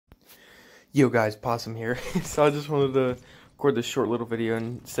Yo guys, Possum here. So I just wanted to record this short little video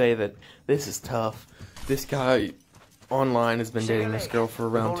and say that this is tough. This guy online has been dating this girl for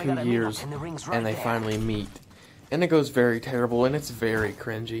around 2 years, and they finally meet. And it goes very terrible, and it's very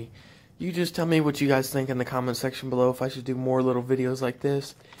cringy. You just tell me what you guys think in the comment section below if I should do more little videos like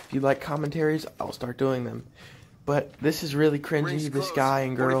this. If you like commentaries, I'll start doing them. But this is really cringy. This guy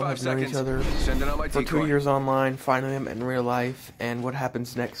and girl have known each other for 2 years online, finally met in real life, and what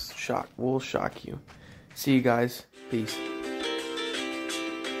happens next will shock you. See you guys. Peace.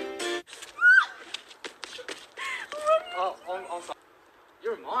 I'm sorry.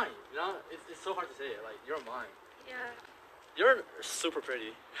 You're mine, you know? It's so hard to say it. Like, you're mine. Yeah. You're super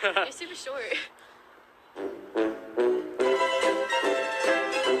pretty. You're super short.